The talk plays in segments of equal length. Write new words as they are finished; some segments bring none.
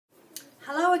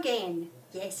Hello again.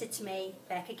 Yes, it's me,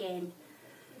 back again.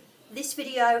 This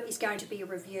video is going to be a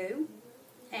review,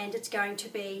 and it's going to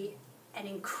be an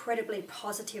incredibly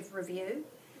positive review,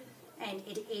 and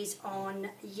it is on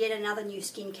yet another new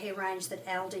skincare range that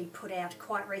Aldi put out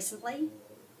quite recently.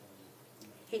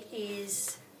 It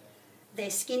is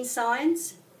their Skin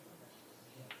Science.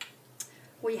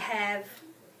 We have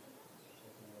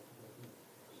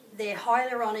their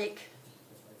Hyaluronic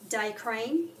Day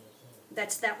Cream,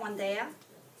 that's that one there.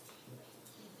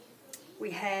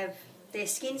 We have their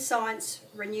Skin Science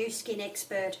Renew Skin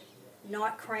Expert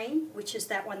Night Cream, which is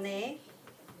that one there.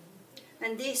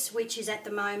 And this, which is at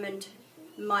the moment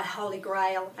my holy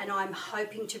grail, and I'm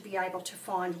hoping to be able to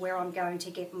find where I'm going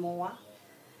to get more.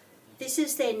 This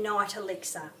is their Night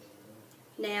Elixir.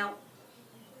 Now,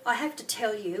 I have to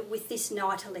tell you, with this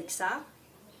Night Elixir,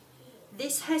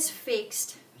 this has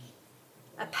fixed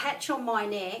a patch on my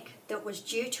neck that was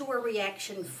due to a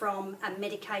reaction from a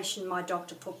medication my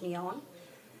doctor put me on,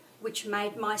 which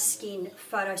made my skin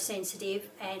photosensitive,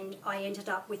 and I ended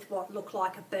up with what looked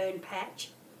like a burn patch.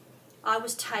 I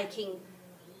was taking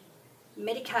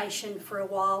medication for a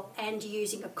while and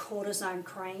using a cortisone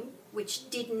cream, which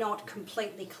did not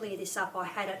completely clear this up. I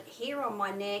had it here on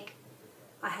my neck,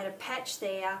 I had a patch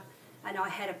there, and I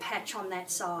had a patch on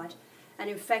that side. And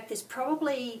in fact, there's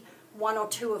probably one or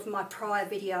two of my prior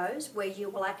videos where you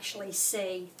will actually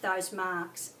see those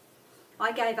marks.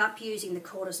 I gave up using the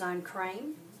cortisone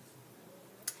cream.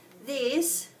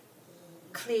 This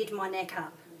cleared my neck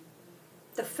up.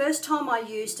 The first time I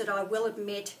used it, I will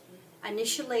admit,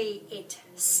 initially it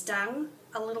stung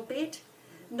a little bit.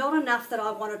 Not enough that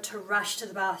I wanted to rush to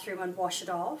the bathroom and wash it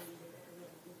off.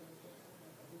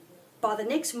 By the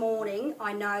next morning,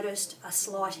 I noticed a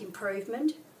slight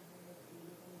improvement.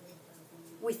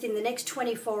 Within the next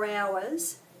 24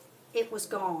 hours, it was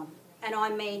gone. And I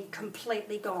mean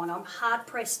completely gone. I'm hard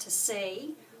pressed to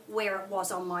see where it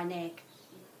was on my neck.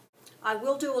 I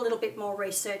will do a little bit more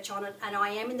research on it, and I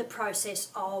am in the process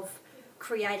of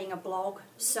creating a blog.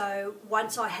 So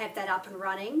once I have that up and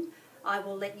running, I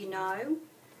will let you know.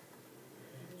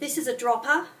 This is a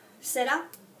dropper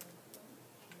setup.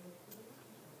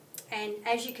 And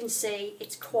as you can see,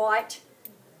 it's quite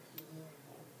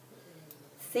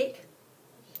thick.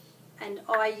 And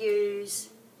I use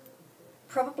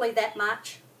probably that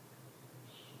much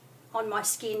on my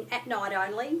skin at night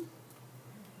only,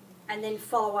 and then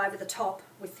follow over the top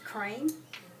with the cream.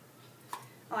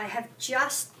 I have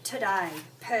just today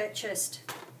purchased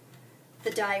the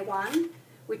day one,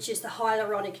 which is the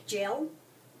hyaluronic gel.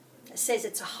 It says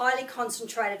it's a highly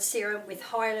concentrated serum with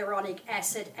hyaluronic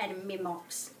acid and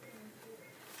mimox.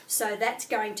 So that's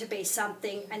going to be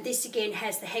something, and this again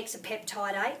has the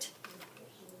hexapeptide 8.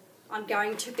 I'm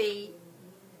going to be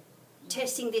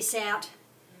testing this out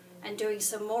and doing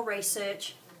some more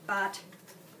research, but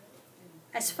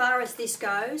as far as this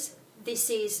goes, this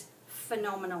is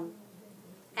phenomenal.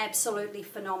 Absolutely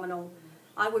phenomenal.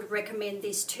 I would recommend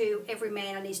this to every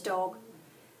man and his dog,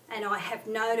 and I have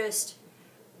noticed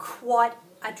quite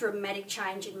a dramatic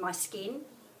change in my skin.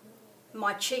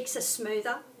 My cheeks are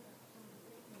smoother.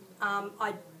 I'm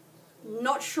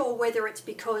not sure whether it's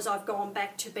because I've gone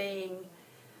back to being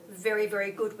very,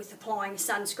 very good with applying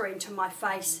sunscreen to my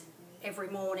face every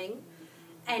morning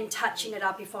and touching it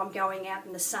up if I'm going out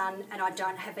in the sun and I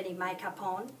don't have any makeup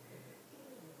on.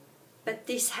 But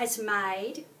this has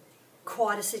made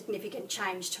quite a significant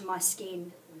change to my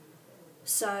skin.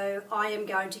 So I am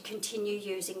going to continue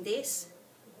using this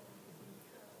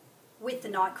with the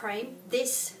night cream.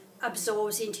 This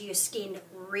absorbs into your skin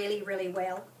really, really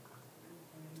well.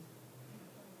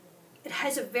 It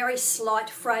has a very slight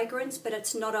fragrance, but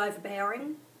it's not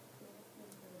overpowering.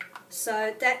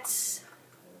 So that's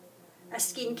a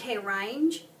skincare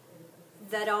range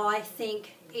that I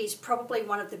think is probably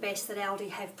one of the best that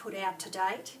Aldi have put out to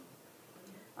date.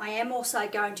 I am also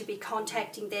going to be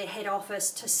contacting their head office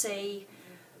to see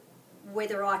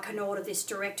whether I can order this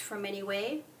direct from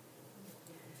anywhere.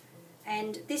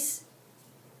 And this,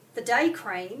 the day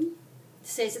cream,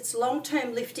 says it's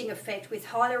long-term lifting effect with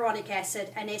hyaluronic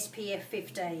acid and SPF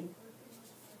 15.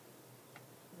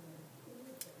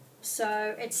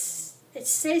 So it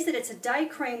says that it's a day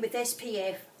cream with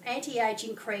SPF,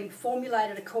 anti-aging cream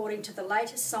formulated according to the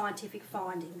latest scientific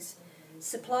findings.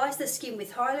 Supplies the skin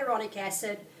with hyaluronic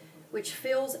acid, which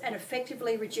fills and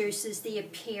effectively reduces the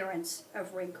appearance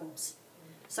of wrinkles.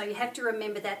 So you have to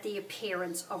remember that, the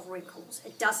appearance of wrinkles.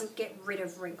 It doesn't get rid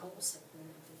of wrinkles.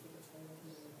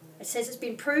 It says it's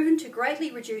been proven to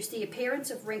greatly reduce the appearance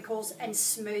of wrinkles and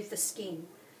smooth the skin.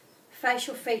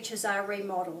 Facial features are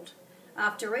remodeled.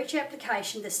 After each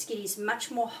application, the skin is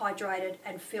much more hydrated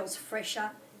and feels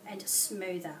fresher and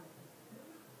smoother.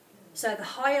 So the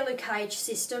Hyaluronic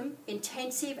system,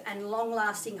 intensive and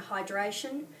long-lasting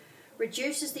hydration,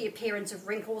 reduces the appearance of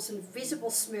wrinkles and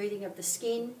visible smoothing of the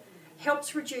skin,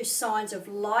 helps reduce signs of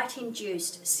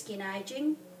light-induced skin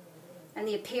aging, and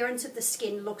the appearance of the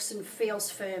skin looks and feels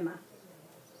firmer.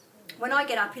 When I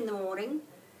get up in the morning,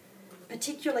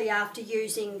 particularly after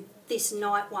using this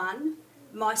night one,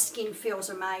 my skin feels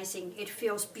amazing. It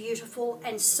feels beautiful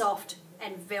and soft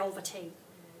and velvety.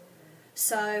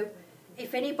 So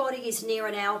if anybody is near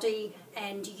an Aldi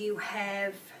and you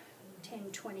have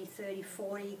 10, 20, 30,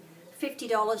 40,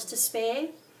 $50 to spare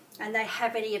and they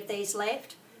have any of these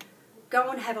left, go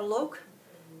and have a look.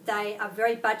 They are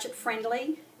very budget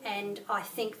friendly and I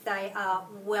think they are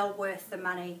well worth the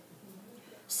money.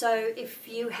 So if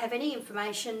you have any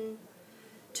information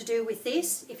to do with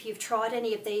this, if you've tried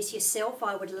any of these yourself,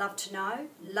 I would love to know,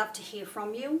 love to hear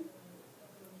from you.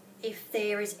 If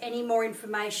there is any more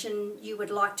information you would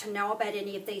like to know about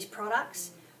any of these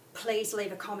products, please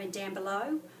leave a comment down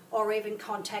below or even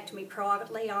contact me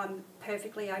privately. I'm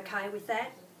perfectly okay with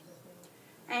that.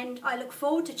 And I look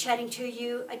forward to chatting to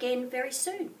you again very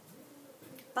soon.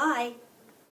 Bye.